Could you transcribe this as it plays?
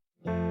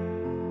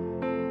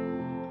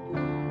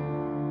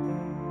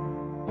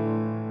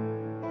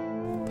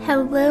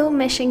Hello,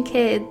 Mission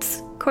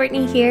Kids.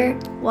 Courtney here.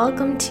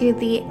 Welcome to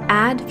the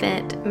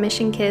Advent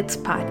Mission Kids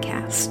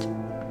podcast.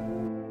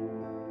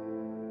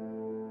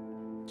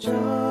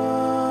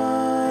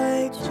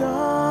 Joy,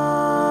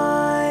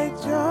 joy,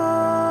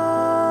 joy,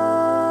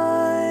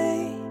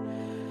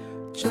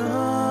 joy,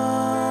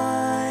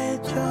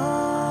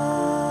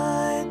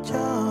 joy,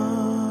 joy.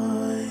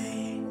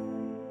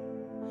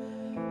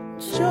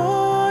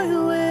 Joy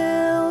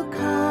will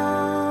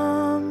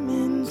come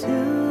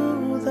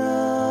into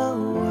the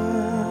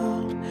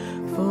world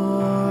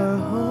for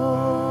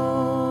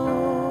hope.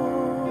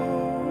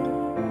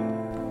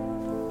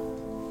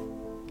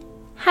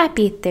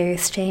 Happy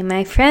Thursday,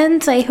 my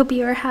friends. I hope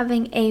you are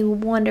having a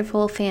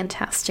wonderful,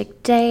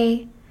 fantastic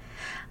day.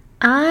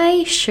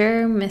 I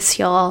sure miss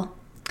y'all.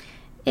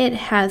 It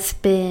has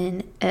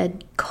been a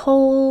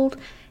cold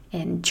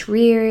and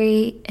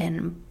dreary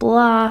and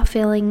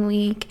blah-filling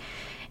week,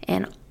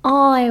 and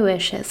all I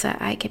wish is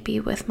that I could be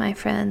with my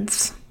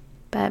friends.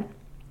 But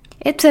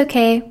it's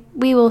okay.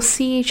 We will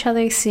see each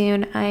other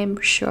soon.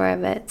 I'm sure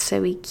of it.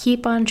 So we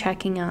keep on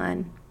checking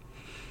on.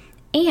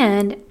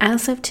 And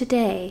as of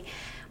today,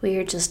 we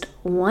are just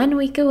 1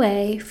 week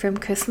away from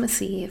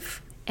Christmas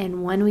Eve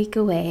and 1 week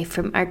away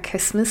from our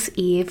Christmas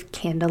Eve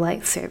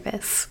candlelight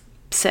service.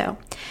 So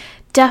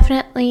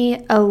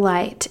definitely a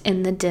light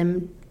in the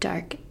dim,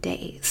 dark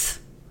days.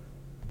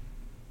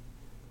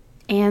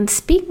 And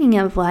speaking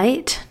of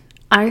light,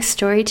 our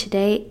story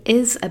today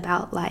is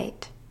about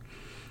light.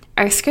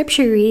 Our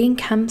scripture reading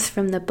comes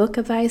from the book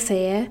of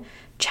Isaiah,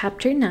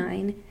 chapter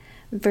 9,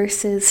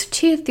 verses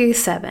 2 through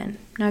 7. I'm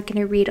not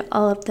going to read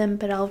all of them,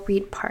 but I'll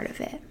read part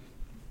of it.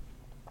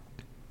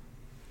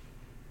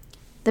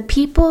 The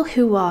people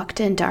who walked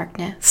in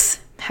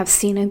darkness have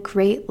seen a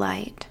great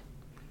light.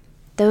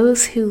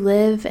 Those who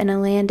live in a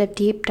land of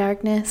deep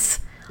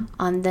darkness,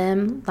 on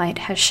them light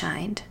has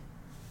shined.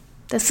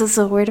 This is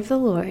the word of the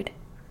Lord.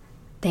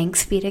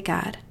 Thanks be to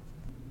God.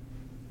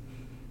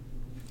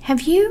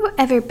 Have you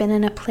ever been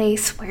in a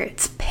place where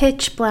it's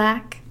pitch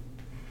black?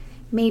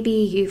 Maybe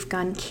you've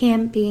gone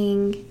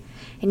camping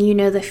and you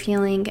know the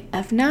feeling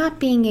of not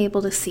being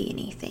able to see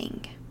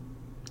anything.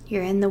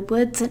 You're in the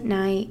woods at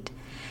night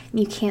and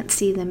you can't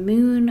see the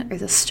moon or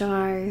the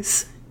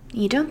stars.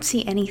 You don't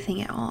see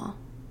anything at all.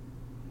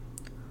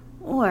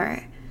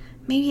 Or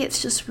maybe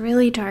it's just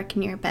really dark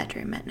in your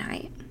bedroom at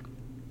night.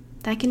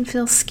 That can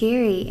feel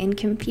scary and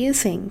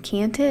confusing,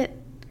 can't it?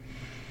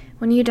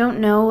 When you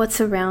don't know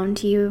what's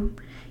around you,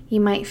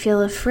 you might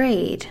feel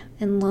afraid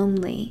and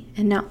lonely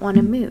and not want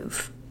to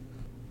move.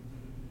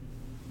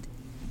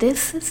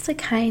 This is the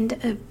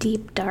kind of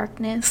deep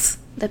darkness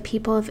the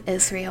people of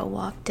Israel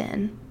walked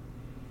in.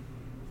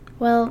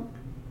 Well,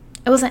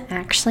 it wasn't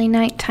actually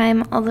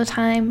nighttime all the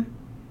time,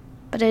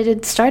 but it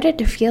had started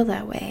to feel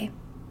that way.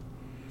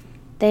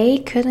 They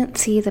couldn't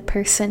see the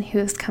person who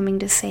was coming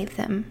to save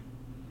them.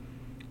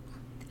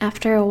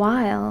 After a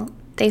while,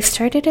 they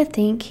started to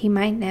think he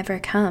might never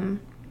come.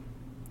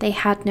 They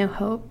had no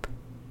hope.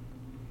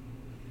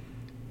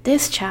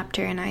 This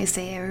chapter in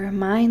Isaiah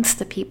reminds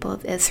the people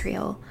of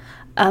Israel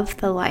of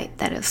the light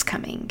that is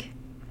coming.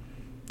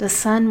 The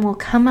sun will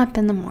come up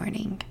in the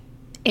morning.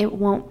 It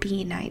won't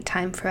be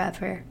nighttime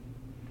forever.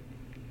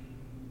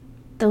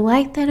 The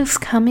light that is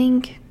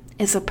coming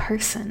is a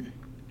person,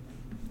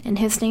 and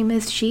his name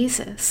is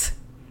Jesus.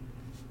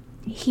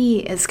 He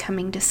is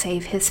coming to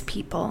save his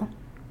people.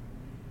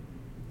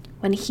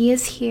 When he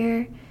is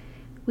here,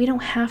 we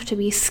don't have to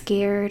be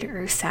scared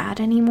or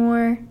sad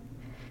anymore.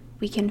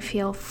 We can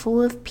feel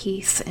full of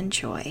peace and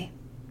joy.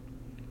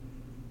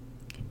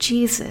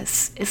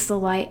 Jesus is the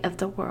light of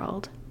the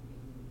world.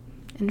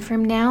 And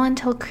from now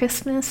until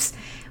Christmas,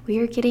 we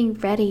are getting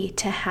ready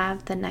to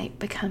have the night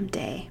become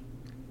day.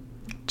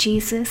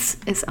 Jesus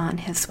is on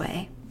his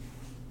way.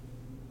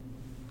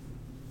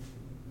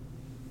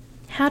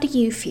 How do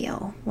you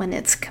feel when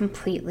it's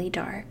completely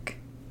dark?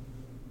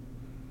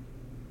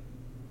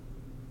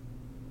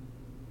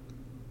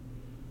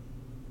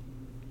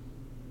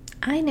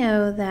 I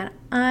know that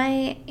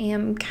I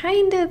am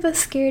kind of a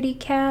scaredy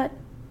cat.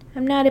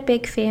 I'm not a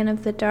big fan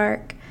of the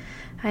dark.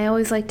 I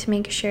always like to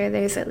make sure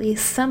there's at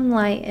least some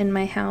light in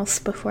my house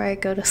before I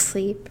go to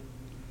sleep.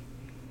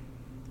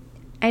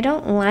 I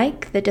don't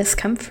like the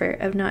discomfort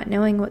of not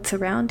knowing what's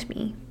around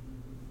me.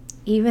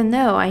 Even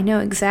though I know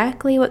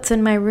exactly what's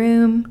in my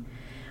room,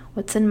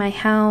 what's in my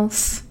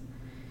house,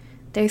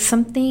 there's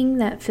something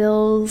that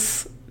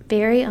feels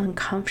very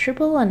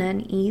uncomfortable and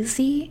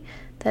uneasy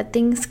that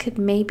things could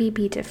maybe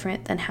be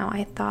different than how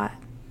I thought.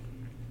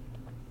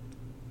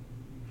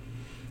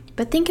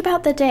 But think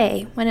about the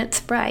day when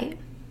it's bright.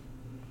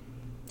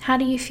 How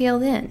do you feel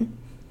then?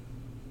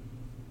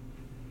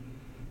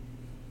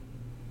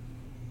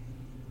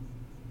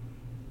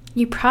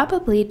 You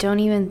probably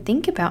don't even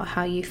think about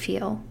how you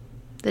feel,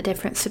 the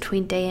difference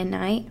between day and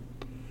night.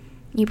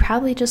 You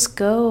probably just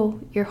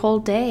go your whole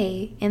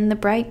day in the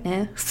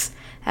brightness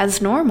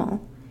as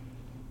normal.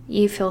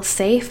 You feel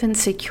safe and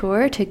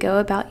secure to go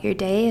about your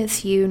day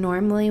as you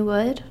normally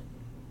would.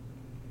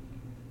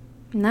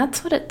 And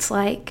that's what it's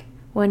like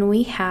when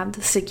we have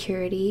the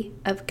security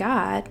of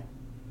God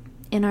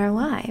in our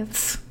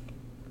lives.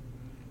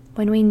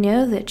 When we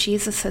know that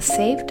Jesus has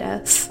saved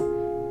us,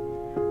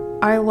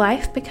 our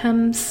life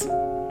becomes,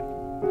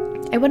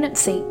 I wouldn't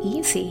say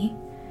easy,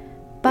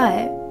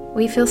 but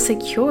we feel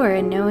secure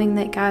in knowing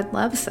that God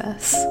loves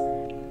us.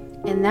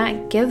 And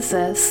that gives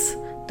us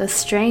the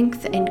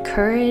strength and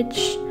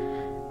courage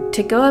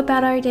to go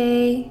about our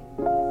day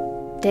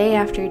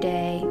after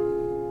day,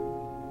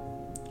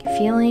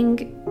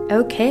 feeling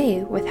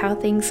okay with how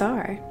things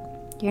are.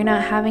 You're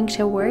not having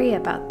to worry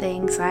about the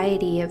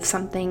anxiety of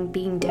something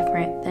being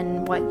different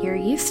than what you're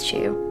used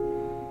to.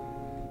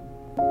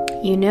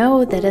 You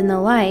know that in the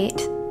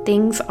light,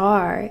 things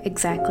are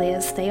exactly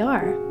as they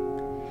are.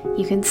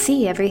 You can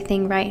see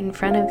everything right in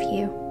front of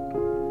you.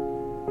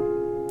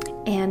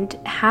 And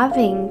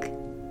having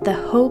the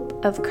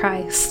hope of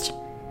Christ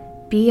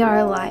be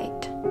our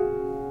light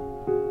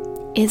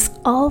is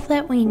all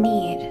that we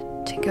need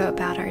to go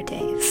about our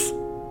days.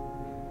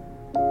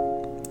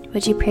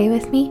 Would you pray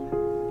with me?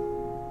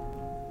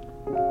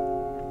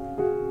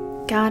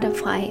 God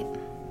of light,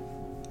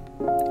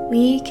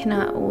 we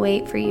cannot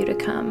wait for you to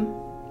come.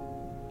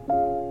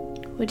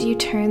 Would you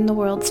turn the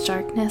world's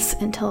darkness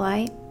into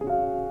light?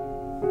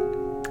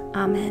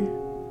 Amen.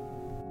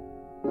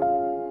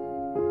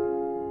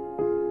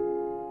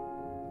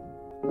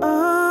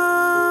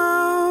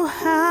 Oh,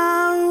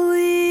 how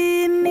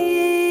we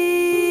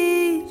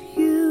need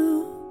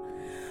you.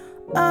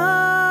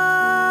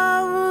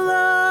 Oh,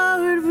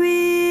 Lord,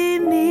 we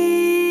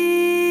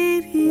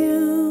need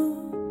you.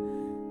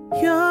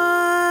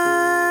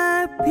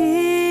 Your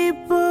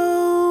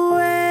people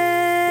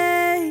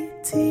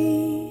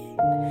waiting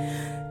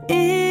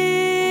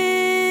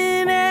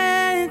in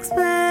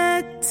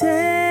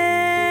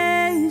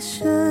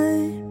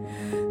expectation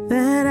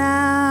that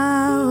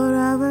out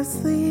of our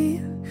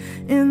sleep,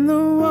 in the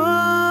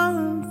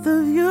warmth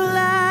of your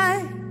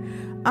light,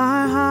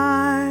 our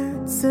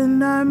hearts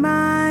and our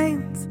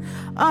minds,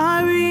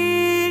 our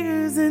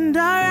ears and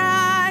our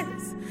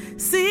eyes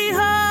see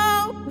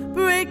hope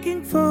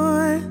breaking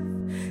forth,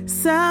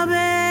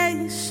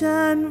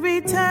 salvation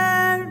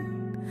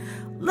return,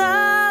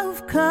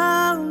 love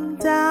come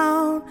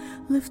down,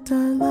 lift our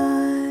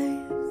lives.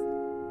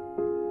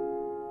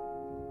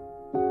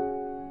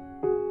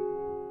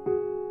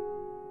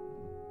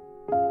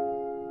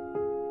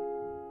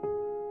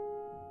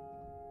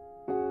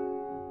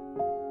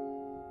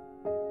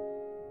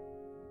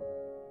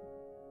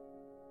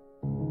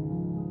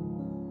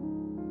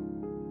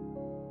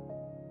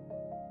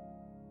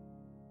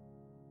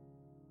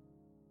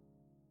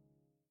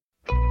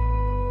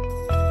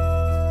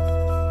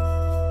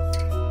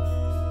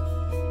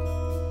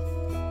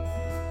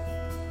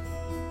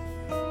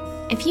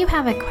 If you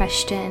have a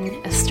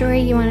question, a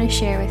story you want to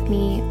share with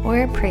me,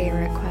 or a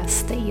prayer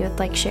request that you would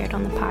like shared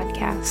on the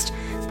podcast,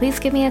 please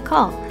give me a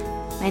call.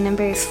 My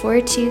number is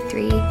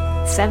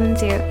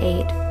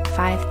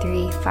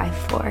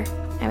 423-708-5354.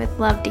 I would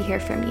love to hear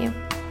from you.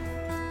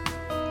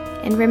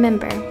 And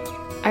remember,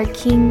 our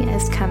King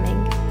is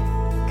coming.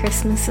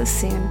 Christmas is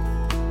soon.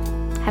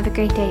 Have a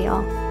great day,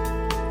 y'all.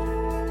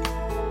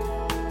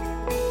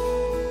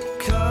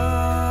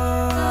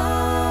 Come,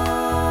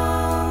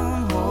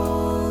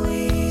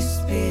 Holy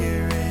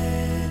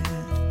Spirit,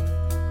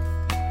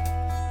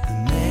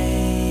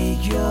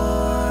 make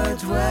your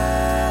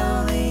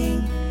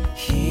dwelling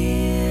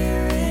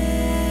here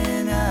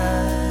in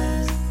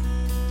us.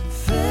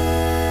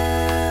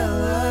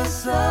 Fill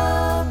us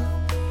up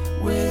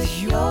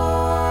with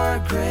your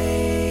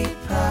grace.